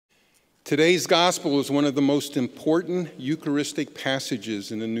Today's gospel is one of the most important Eucharistic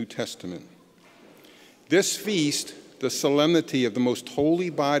passages in the New Testament. This feast, the solemnity of the most holy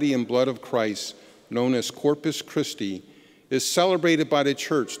body and blood of Christ, known as Corpus Christi, is celebrated by the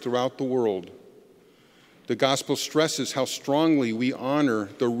Church throughout the world. The gospel stresses how strongly we honor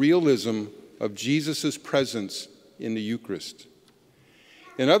the realism of Jesus' presence in the Eucharist.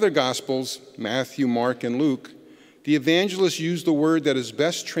 In other gospels, Matthew, Mark, and Luke, the evangelists use the word that is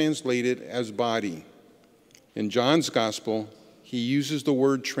best translated as body. In John's gospel, he uses the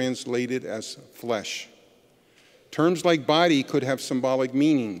word translated as flesh. Terms like body could have symbolic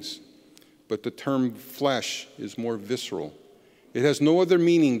meanings, but the term flesh is more visceral. It has no other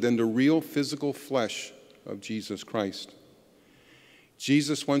meaning than the real physical flesh of Jesus Christ.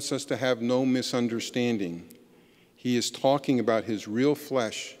 Jesus wants us to have no misunderstanding. He is talking about his real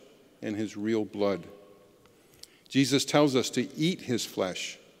flesh and his real blood. Jesus tells us to eat his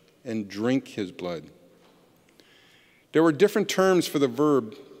flesh and drink his blood. There were different terms for the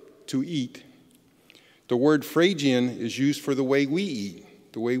verb to eat. The word phrygian is used for the way we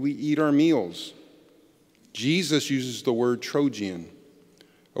eat our meals. Jesus uses the word trogian,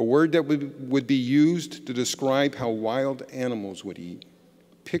 a word that would be used to describe how wild animals would eat.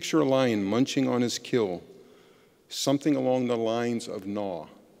 Picture a lion munching on his kill, something along the lines of gnaw.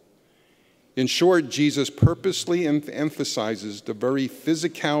 In short, Jesus purposely emphasizes the very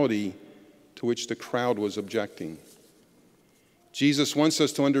physicality to which the crowd was objecting. Jesus wants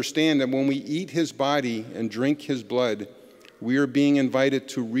us to understand that when we eat his body and drink his blood, we are being invited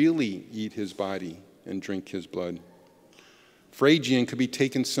to really eat his body and drink his blood. Phrygian could be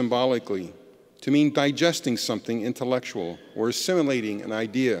taken symbolically to mean digesting something intellectual or assimilating an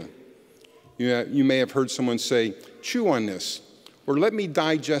idea. You may have heard someone say, "Chew on this," or "let me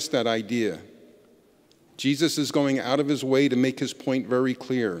digest that idea." Jesus is going out of his way to make his point very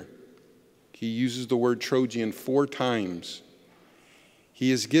clear. He uses the word trogian 4 times. He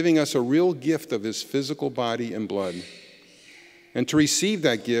is giving us a real gift of his physical body and blood. And to receive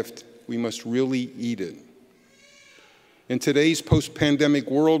that gift, we must really eat it. In today's post-pandemic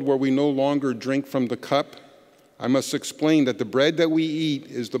world where we no longer drink from the cup, I must explain that the bread that we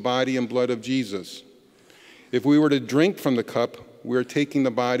eat is the body and blood of Jesus. If we were to drink from the cup, we are taking the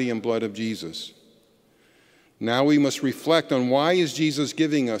body and blood of Jesus. Now we must reflect on why is Jesus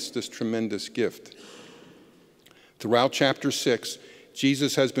giving us this tremendous gift. Throughout chapter 6,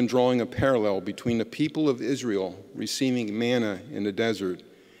 Jesus has been drawing a parallel between the people of Israel receiving manna in the desert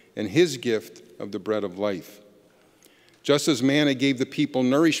and his gift of the bread of life. Just as manna gave the people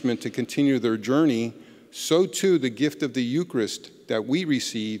nourishment to continue their journey, so too the gift of the Eucharist that we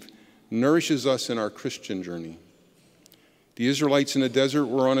receive nourishes us in our Christian journey. The Israelites in the desert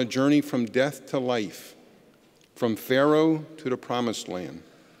were on a journey from death to life, from Pharaoh to the Promised Land,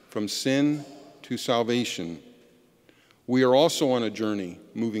 from sin to salvation. We are also on a journey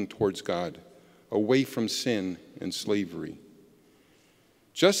moving towards God, away from sin and slavery.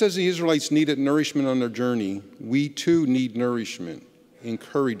 Just as the Israelites needed nourishment on their journey, we too need nourishment,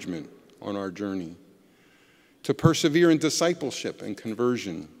 encouragement on our journey, to persevere in discipleship and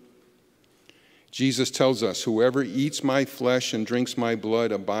conversion. Jesus tells us, "Whoever eats my flesh and drinks my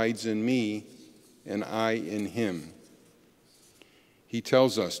blood abides in me, and I in him." He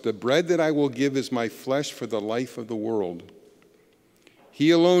tells us, "The bread that I will give is my flesh for the life of the world."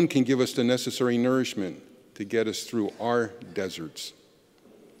 He alone can give us the necessary nourishment to get us through our deserts.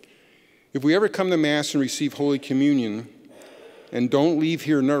 If we ever come to Mass and receive Holy Communion and don't leave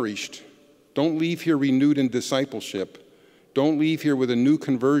here nourished, don't leave here renewed in discipleship, don't leave here with a new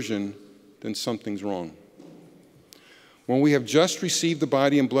conversion, then something's wrong. When we have just received the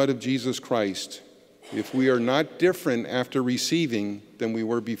body and blood of Jesus Christ, if we are not different after receiving than we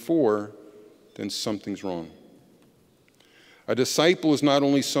were before, then something's wrong. A disciple is not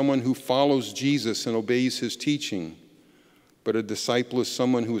only someone who follows Jesus and obeys his teaching, but a disciple is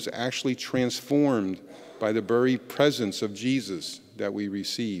someone who is actually transformed by the very presence of Jesus that we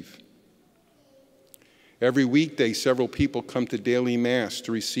receive. Every weekday, several people come to daily Mass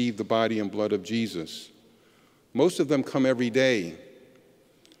to receive the body and blood of Jesus. Most of them come every day.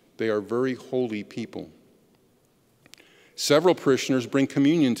 They are very holy people. Several parishioners bring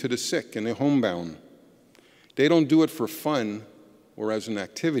communion to the sick and the homebound. They don't do it for fun or as an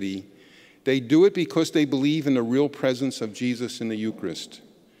activity. They do it because they believe in the real presence of Jesus in the Eucharist.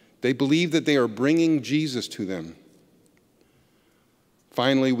 They believe that they are bringing Jesus to them.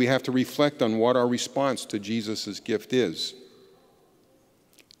 Finally, we have to reflect on what our response to Jesus' gift is.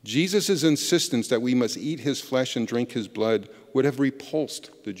 Jesus' insistence that we must eat his flesh and drink his blood would have repulsed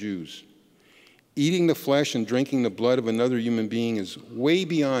the Jews. Eating the flesh and drinking the blood of another human being is way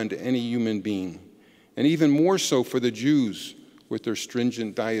beyond any human being, and even more so for the Jews with their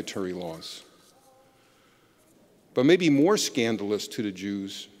stringent dietary laws. But maybe more scandalous to the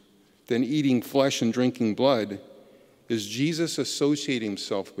Jews than eating flesh and drinking blood is Jesus associating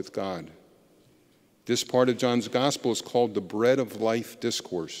himself with God. This part of John's gospel is called the bread of life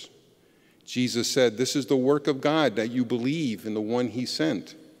discourse. Jesus said, "This is the work of God, that you believe in the one he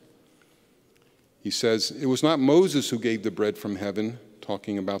sent." He says, "It was not Moses who gave the bread from heaven,"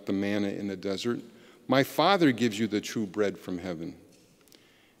 talking about the manna in the desert. "My Father gives you the true bread from heaven."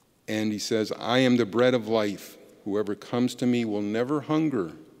 And he says, "I am the bread of life. Whoever comes to me will never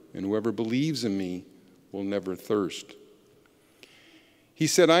hunger, and whoever believes in me will never thirst." He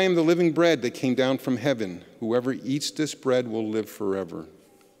said, "I am the living bread that came down from heaven. Whoever eats this bread will live forever."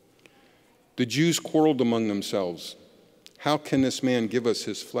 The Jews quarreled among themselves. How can this man give us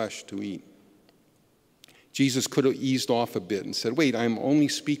his flesh to eat? Jesus could have eased off a bit and said, "Wait, I'm only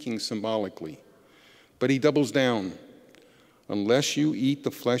speaking symbolically." But he doubles down. "Unless you eat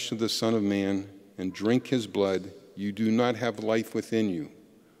the flesh of the Son of Man and drink his blood, you do not have life within you.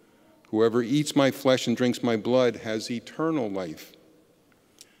 Whoever eats my flesh and drinks my blood has eternal life.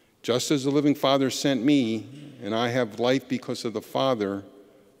 Just as the living Father sent me, and I have life because of the Father,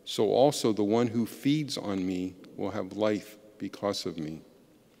 so also the one who feeds on me will have life because of me."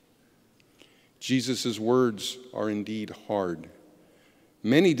 Jesus' words are indeed hard.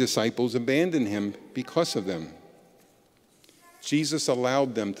 Many disciples abandoned him because of them. Jesus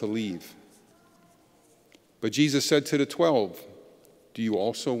allowed them to leave. But Jesus said to the 12, "Do you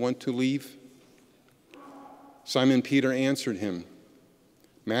also want to leave?" Simon Peter answered him,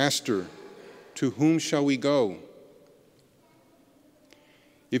 "Master, to whom shall we go?"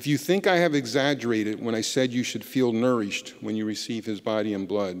 If you think I have exaggerated when I said you should feel nourished when you receive his body and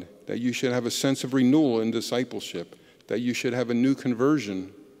blood, that you should have a sense of renewal in discipleship, that you should have a new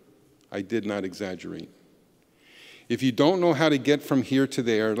conversion, I did not exaggerate. If you don't know how to get from here to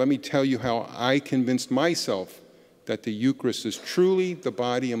there, let me tell you how I convinced myself that the Eucharist is truly the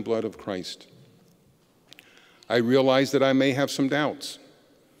body and blood of Christ. I realized that I may have some doubts.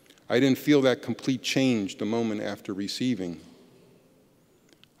 I didn't feel that complete change the moment after receiving.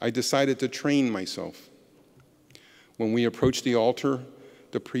 I decided to train myself. When we approach the altar,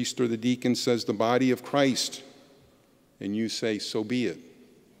 the priest or the deacon says, "The body of Christ," and you say, "So be it."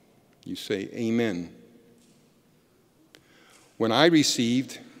 You say, "Amen." When I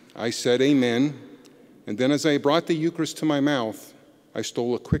received, I said, "Amen," and then as I brought the Eucharist to my mouth, I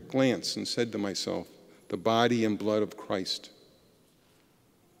stole a quick glance and said to myself, "The body and blood of Christ."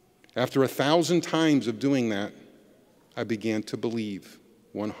 After 1,000 times of doing that, I began to believe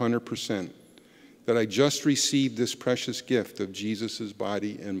 100% that I just received this precious gift of Jesus'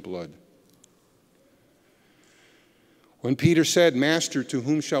 body and blood. When Peter said, "Master, to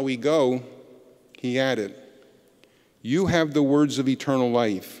whom shall we go?" he added, "You have the words of eternal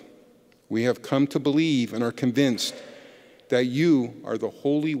life. We have come to believe and are convinced that you are the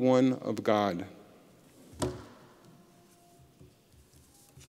Holy One of God."